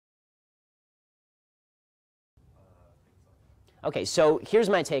Okay, so here's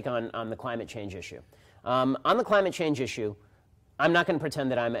my take on the climate change issue. On the climate change issue, I'm not going to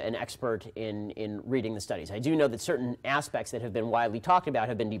pretend that I'm an expert in reading the studies. I do know that certain aspects that have been widely talked about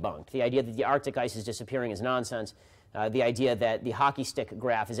have been debunked. The idea that the Arctic ice is disappearing is nonsense. The idea that the hockey stick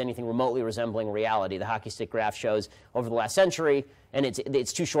graph is anything remotely resembling reality. The hockey stick graph shows over the last century, and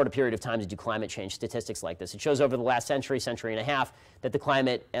it's too short a period of time to do climate change statistics like this. It shows over the last century, century and a half, that the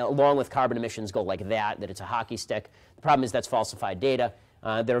climate, along with carbon emissions, go like that it's a hockey stick. The problem is that's falsified data.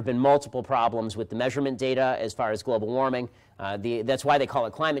 There have been multiple problems with the measurement data as far as global warming. That's why they call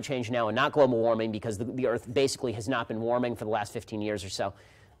it climate change now and not global warming, because the Earth basically has not been warming for the last 15 years or so.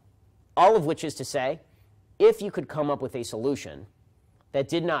 All of which is to say, if you could come up with a solution that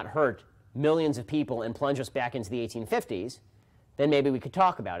did not hurt millions of people and plunge us back into the 1850s, then maybe we could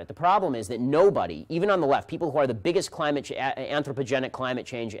talk about it. The problem is that nobody, even on the left, people who are the biggest anthropogenic climate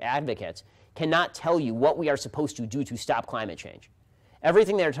change advocates, cannot tell you what we are supposed to do to stop climate change.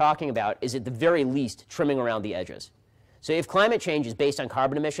 Everything they're talking about is at the very least trimming around the edges. So if climate change is based on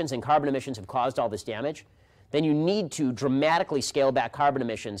carbon emissions and carbon emissions have caused all this damage, then you need to dramatically scale back carbon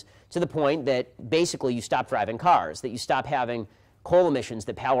emissions to the point that basically you stop driving cars, that you stop having coal emissions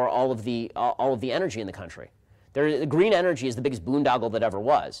that power all of the energy in the country. Green energy is the biggest boondoggle that ever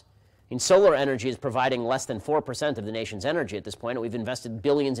was. Solar energy is providing less than 4% of the nation's energy at this point, and we've invested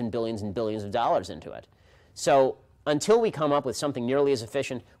billions and billions and billions of dollars into it. So until we come up with something nearly as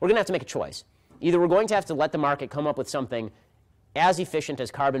efficient, we're going to have to make a choice. Either we're going to have to let the market come up with something as efficient as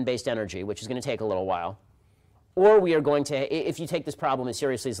carbon-based energy, which is going to take a little while, or we are going to, if you take this problem as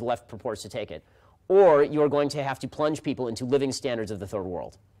seriously as the left purports to take it, or you're going to have to plunge people into living standards of the third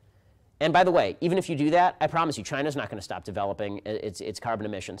world. And by the way, even if you do that, I promise you, China's not going to stop developing its carbon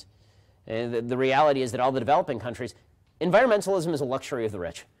emissions. The reality is that all the developing countries, environmentalism is a luxury of the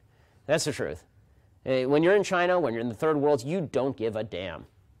rich. That's the truth. When you're in China, when you're in the third world, you don't give a damn.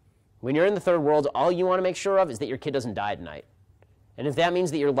 When you're in the third world, all you want to make sure of is that your kid doesn't die tonight. And if that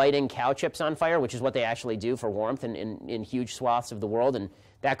means that you're lighting cow chips on fire, which is what they actually do for warmth in huge swaths of the world, and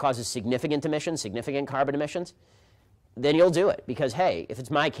that causes significant emissions, significant carbon emissions, then you'll do it. Because, hey, if it's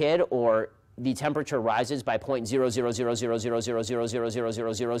my kid or the temperature rises by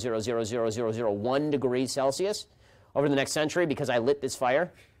 0.0000000000000000001 degrees Celsius over the next century because I lit this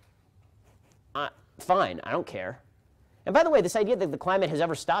fire, fine, I don't care. And by the way, this idea that the climate has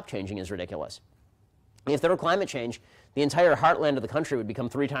ever stopped changing is ridiculous. If there were climate change, the entire heartland of the country would become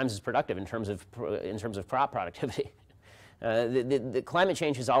 3 times as productive in terms of crop productivity. The climate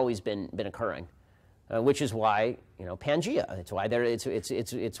change has always been occurring, which is why Pangea. It's why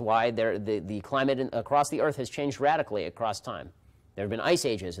the climate across the Earth has changed radically across time. There have been ice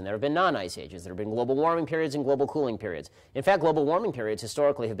ages and there have been non-ice ages. There have been global warming periods and global cooling periods. In fact, global warming periods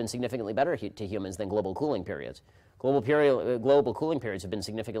historically have been significantly better to humans than global cooling periods. Global cooling periods have been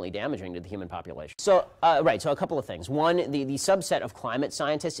significantly damaging to the human population. So, so a couple of things. One, the subset of climate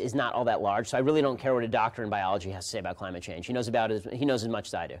scientists is not all that large, so I really don't care what a doctor in biology has to say about climate change. He knows as much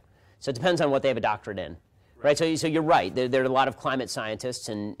as I do. So it depends on what they have a doctorate in. Right? So you're right. There are a lot of climate scientists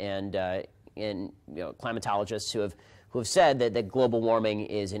and climatologists who have said that global warming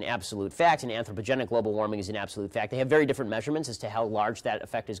is an absolute fact and anthropogenic global warming is an absolute fact. They have very different measurements as to how large that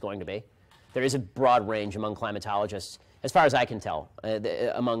effect is going to be. There is a broad range among climatologists, as far as I can tell,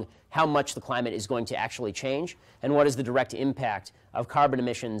 among how much the climate is going to actually change and what is the direct impact of carbon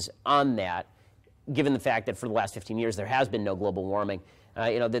emissions on that, given the fact that for the last 15 years there has been no global warming.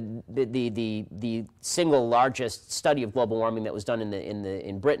 The single largest study of global warming that was done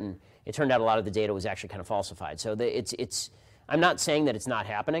in Britain, it turned out a lot of the data was actually kind of falsified. So I'm not saying that it's not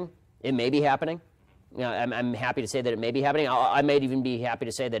happening. It may be happening. I'm happy to say that it may be happening. I may even be happy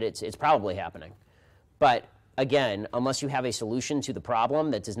to say that it's probably happening. But again, unless you have a solution to the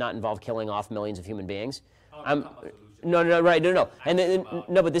problem that does not involve killing off millions of human beings, but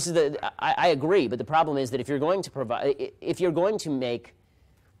this is I agree. But the problem is that if you're going to make,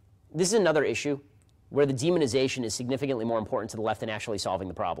 this is another issue where the demonization is significantly more important to the left than actually solving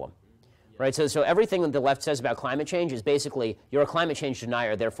the problem. Right? So everything that the left says about climate change is basically, you're a climate change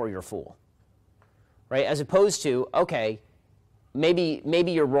denier, therefore you're a fool. Right? As opposed to, okay, maybe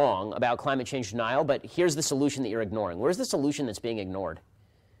you're wrong about climate change denial, but here's the solution that you're ignoring. Where's the solution that's being ignored?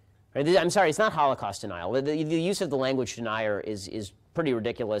 Right? I'm sorry, it's not Holocaust denial. The use of the language denier is pretty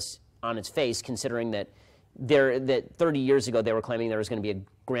ridiculous on its face, considering that 30 years ago they were claiming there was going to be a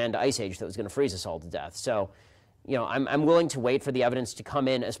grand ice age that was going to freeze us all to death. So, I'm willing to wait for the evidence to come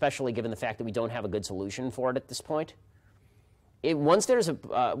in, especially given the fact that we don't have a good solution for it at this point. Once there's a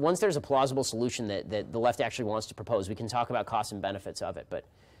plausible solution that the left actually wants to propose, we can talk about costs and benefits of it. But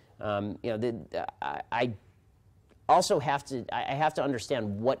also have to, I have to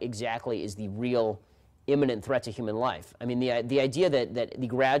understand what exactly is the real imminent threat to human life. I mean, the idea that the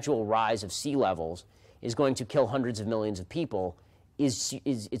gradual rise of sea levels is going to kill hundreds of millions of people it's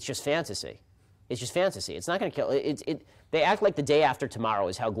just fantasy. It's just fantasy. It's not going to kill. They act like the day after tomorrow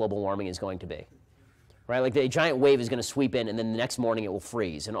is how global warming is going to be. Right? Like the giant wave is going to sweep in, and then the next morning it will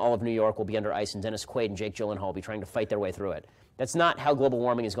freeze, and all of New York will be under ice, and Dennis Quaid and Jake Gyllenhaal will be trying to fight their way through it. That's not how global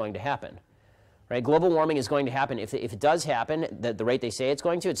warming is going to happen. Right? Global warming is going to happen, if it does happen, the rate they say it's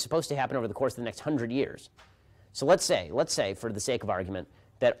going to, it's supposed to happen over the course of the next 100 years. So let's say, for the sake of argument,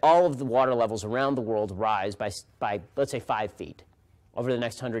 that all of the water levels around the world rise by let's say 5 feet over the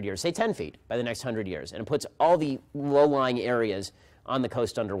next 100 years, say 10 feet by the next 100 years, and it puts all the low-lying areas on the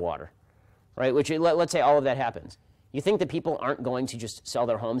coast underwater, right? Which, let's say all of that happens. You think that people aren't going to just sell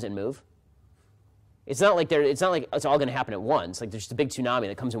their homes and move? It's not like it's all going to happen at once. Like there's just a big tsunami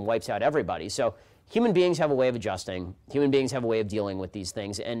that comes and wipes out everybody. So human beings have a way of adjusting. Human beings have a way of dealing with these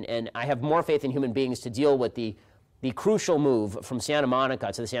things, and I have more faith in human beings to deal with the crucial move from Santa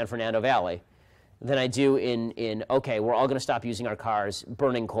Monica to the San Fernando Valley than I do in okay, we're all going to stop using our cars,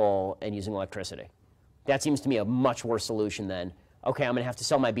 burning coal, and using electricity. That seems to me a much worse solution than, okay, I'm going to have to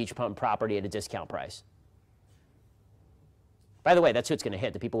sell my beachfront property at a discount price. By the way, that's who it's going to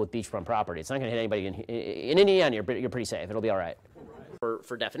hit, the people with beachfront property. It's not going to hit anybody in Indiana. You're pretty safe. It'll be all right.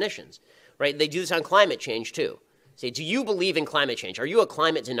 For definitions, right? They do this on climate change, too. Say, do you believe in climate change? Are you a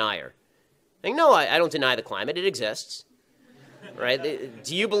climate denier? Like, no, I don't deny the climate. It exists, right?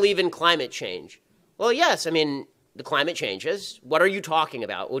 Do you believe in climate change? Well, yes. I mean, the climate changes. What are you talking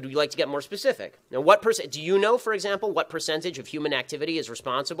about? Would you like to get more specific? Now, do you know, for example, what percentage of human activity is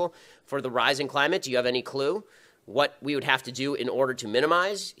responsible for the rise in climate? Do you have any clue what we would have to do in order to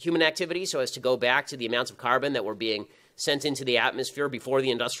minimize human activity so as to go back to the amounts of carbon that were being sent into the atmosphere before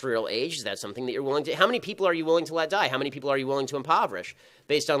the industrial age? Is that something that you're willing to? How many people are you willing to let die? How many people are you willing to impoverish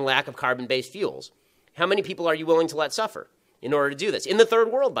based on lack of carbon-based fuels? How many people are you willing to let suffer in order to do this? In the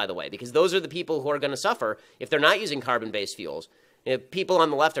third world, by the way, because those are the people who are going to suffer if they're not using carbon-based fuels. People on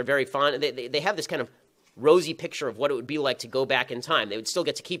the left are very fond. They have this kind of rosy picture of what it would be like to go back in time. They would still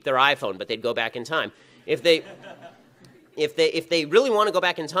get to keep their iPhone, but they'd go back in time. If they really want to go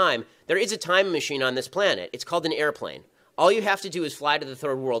back in time, there is a time machine on this planet. It's called an airplane. All you have to do is fly to the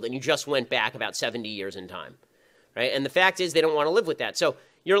third world, and you just went back about 70 years in time, right? And the fact is they don't want to live with that. So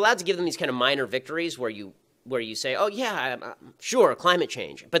you're allowed to give them these kind of minor victories where you say, oh, yeah, sure, climate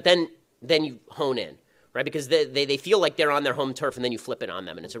change. But then you hone in, right? Because they feel like they're on their home turf, and then you flip it on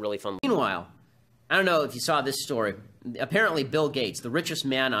them, and it's a really fun. Meanwhile, I don't know if you saw this story. Apparently Bill Gates, the richest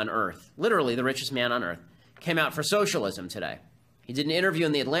man on earth, literally the richest man on earth, came out for socialism today. He did an interview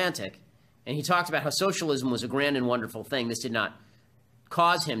in The Atlantic, and he talked about how socialism was a grand and wonderful thing. This did not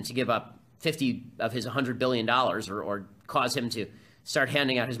cause him to give up 50 of his $100 billion or cause him to start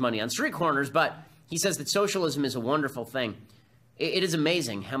handing out his money on street corners, but he says that socialism is a wonderful thing. It is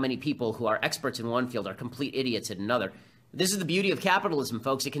amazing how many people who are experts in one field are complete idiots in another. This is the beauty of capitalism,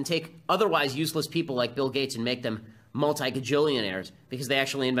 folks. It can take otherwise useless people like Bill Gates and make them multi-gajillionaires because they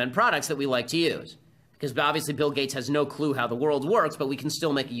actually invent products that we like to use. Because obviously Bill Gates has no clue how the world works, but we can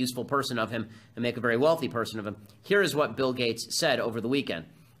still make a useful person of him and make a very wealthy person of him. Here is what Bill Gates said over the weekend.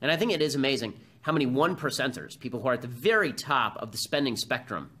 And I think it is amazing how many one-percenters, people who are at the very top of the spending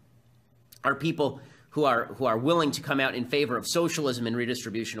spectrum, are people who are willing to come out in favor of socialism and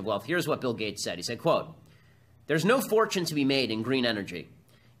redistribution of wealth. Here's what Bill Gates said. He said, quote, "There's no fortune to be made in green energy.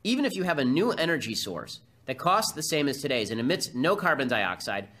 Even if you have a new energy source that costs the same as today's and emits no carbon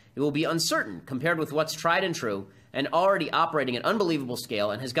dioxide, it will be uncertain compared with what's tried and true and already operating at unbelievable scale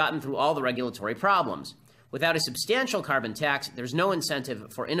and has gotten through all the regulatory problems. Without a substantial carbon tax, there's no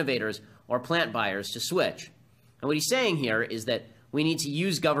incentive for innovators or plant buyers to switch." And what he's saying here is that we need to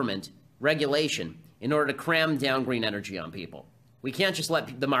use government regulation in order to cram down green energy on people. We can't just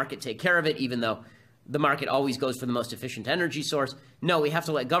let the market take care of it, even though the market always goes for the most efficient energy source. No, we have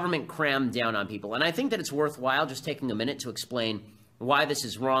to let government cram down on people. And I think that it's worthwhile just taking a minute to explain why this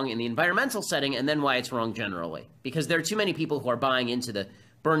is wrong in the environmental setting and then why it's wrong generally. Because there are too many people who are buying into the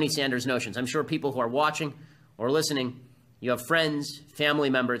Bernie Sanders notions. I'm sure people who are watching or listening, you have friends, family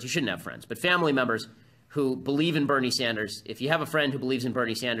members, you shouldn't have friends, but family members who believe in Bernie Sanders. If you have a friend who believes in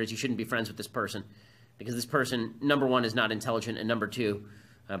Bernie Sanders, you shouldn't be friends with this person because this person, number one, is not intelligent, and number two,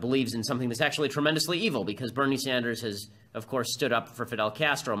 believes in something that's actually tremendously evil because Bernie Sanders has, of course, stood up for Fidel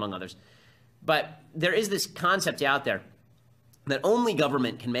Castro, among others. But there is this concept out there that only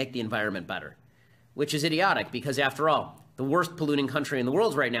government can make the environment better, which is idiotic because, after all, the worst polluting country in the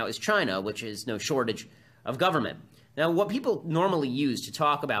world right now is China, which is no shortage of government. Now, what people normally use to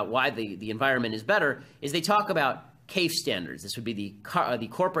talk about why the environment is better is they talk about CAFE standards. This would be the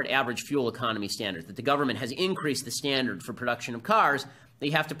corporate average fuel economy standard, that the government has increased the standard for production of cars. They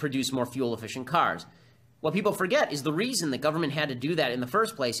have to produce more fuel-efficient cars. What people forget is the reason the government had to do that in the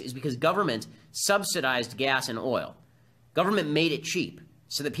first place is because government subsidized gas and oil. Government made it cheap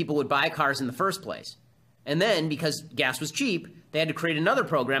so that people would buy cars in the first place. And then, because gas was cheap, they had to create another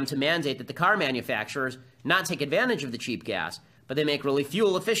program to mandate that the car manufacturers not take advantage of the cheap gas, but they make really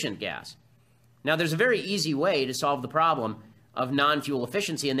fuel-efficient gas. Now, there's a very easy way to solve the problem of non-fuel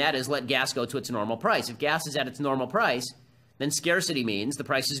efficiency, and that is let gas go to its normal price. If gas is at its normal price, then scarcity means the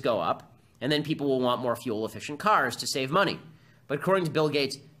prices go up, and then people will want more fuel-efficient cars to save money. But according to Bill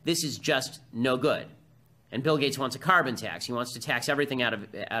Gates, this is just no good. And Bill Gates wants a carbon tax. He wants to tax everything out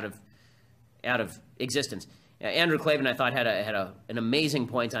of existence. Andrew Klavan, I thought, had an amazing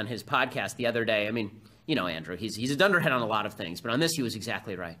point on his podcast the other day. I mean, you know Andrew, he's a dunderhead on a lot of things, but on this he was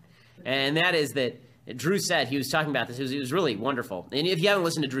exactly right. And that is that Drew said, he was talking about this, it was really wonderful. And if you haven't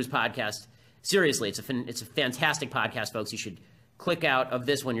listened to Drew's podcast, seriously, it's a fantastic podcast, folks. You should click out of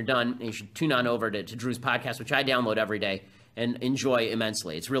this when you're done, and you should tune on over to Drew's podcast, which I download every day and enjoy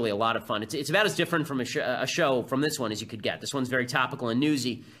immensely. It's really a lot of fun. It's about as different from a show from this one as you could get. This one's very topical and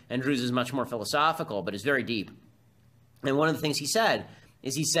newsy, and Drew's is much more philosophical, but it's very deep. And one of the things he said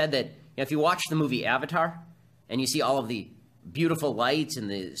that if you watch the movie Avatar and you see all of the beautiful lights and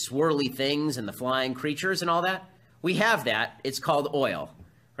the swirly things and the flying creatures and all that, we have that. It's called oil,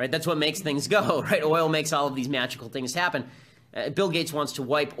 right? That's what makes things go, right? Oil makes all of these magical things happen. Bill Gates wants to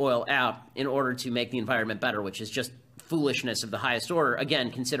wipe oil out in order to make the environment better, which is just foolishness of the highest order,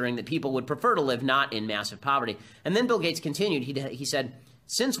 again, considering that people would prefer to live not in massive poverty. And then Bill Gates continued, he said,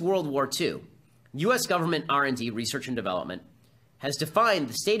 since World War II, U.S. government R&D, research and development, has defined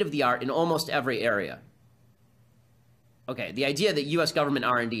the state of the art in almost every area. Okay, the idea that U.S. government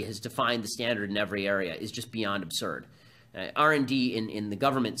R&D has defined the standard in every area is just beyond absurd. R&D in the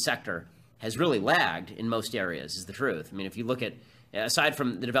government sector has really lagged in most areas, is the truth. I mean, if you look at, aside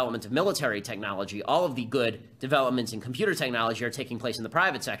from the development of military technology, all of the good developments in computer technology are taking place in the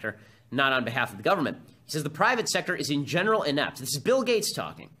private sector, not on behalf of the government. He says the private sector is in general inept. This is Bill Gates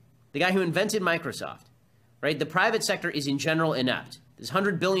talking, the guy who invented Microsoft, right? The private sector is in general inept. This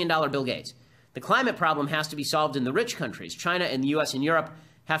 $100 billion Bill Gates. The climate problem has to be solved in the rich countries. China and the U.S. and Europe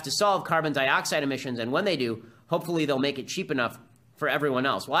have to solve carbon dioxide emissions, and when they do, hopefully they'll make it cheap enough for everyone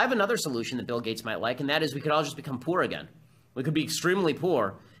else. Well, I have another solution that Bill Gates might like, and that is we could all just become poor again. We could be extremely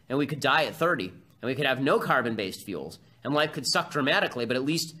poor, and we could die at 30, and we could have no carbon-based fuels, and life could suck dramatically, but at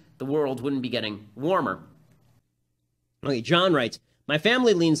least the world wouldn't be getting warmer. Okay, John writes, my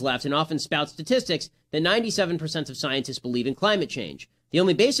family leans left and often spouts statistics that 97% of scientists believe in climate change. The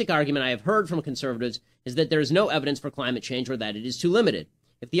only basic argument I have heard from conservatives is that there is no evidence for climate change or that it is too limited.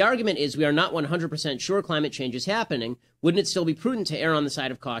 If the argument is we are not 100% sure climate change is happening, wouldn't it still be prudent to err on the side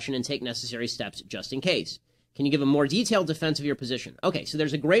of caution and take necessary steps just in case? Can you give a more detailed defense of your position? Okay, so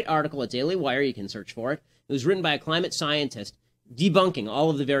there's a great article at Daily Wire. You can search for it. It was written by a climate scientist debunking all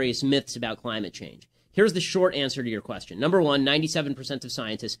of the various myths about climate change. Here's the short answer to your question. Number one, 97% of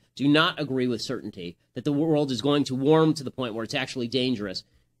scientists do not agree with certainty that the world is going to warm to the point where it's actually dangerous.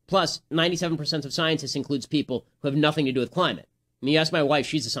 Plus, 97% of scientists includes people who have nothing to do with climate. I mean, you ask my wife,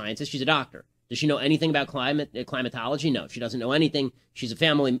 she's a scientist, she's a doctor. Does she know anything about climatology? No, she doesn't know anything. She's a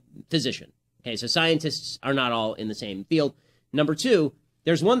family physician. Okay, so scientists are not all in the same field. Number two,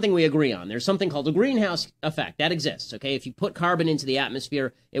 there's one thing we agree on. There's something called a greenhouse effect. That exists, okay? If you put carbon into the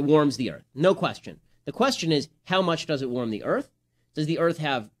atmosphere, it warms the Earth. No question. The question is, how much does it warm the Earth? Does the Earth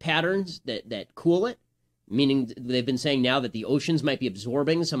have patterns that cool it? Meaning they've been saying now that the oceans might be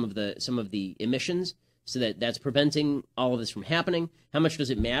absorbing some of the emissions, so that's preventing all of this from happening. How much does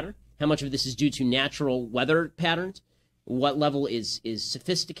it matter? How much of this is due to natural weather patterns? What level is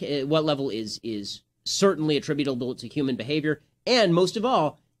sophisticated? What level is certainly attributable to human behavior? And most of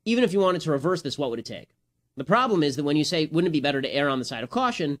all, even if you wanted to reverse this, what would it take? The problem is that when you say, wouldn't it be better to err on the side of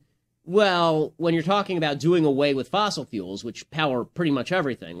caution? Well, when you're talking about doing away with fossil fuels, which power pretty much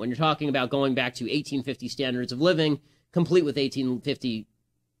everything, when you're talking about going back to 1850 standards of living, complete with 1850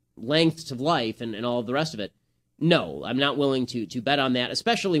 lengths of life and all of the rest of it, no, I'm not willing to bet on that,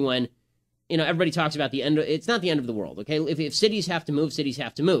 especially when, everybody talks about the end. It's not the end of the world, okay? If cities have to move, cities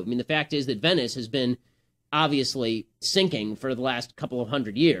have to move. I mean, the fact is that Venice has been obviously sinking for the last couple of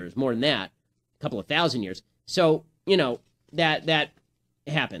hundred years, more than that, a couple of thousand years. So, that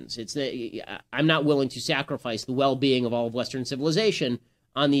happens. I'm not willing to sacrifice the well-being of all of Western civilization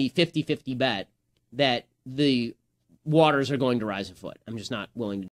on the 50-50 bet that the waters are going to rise a foot. I'm just not willing to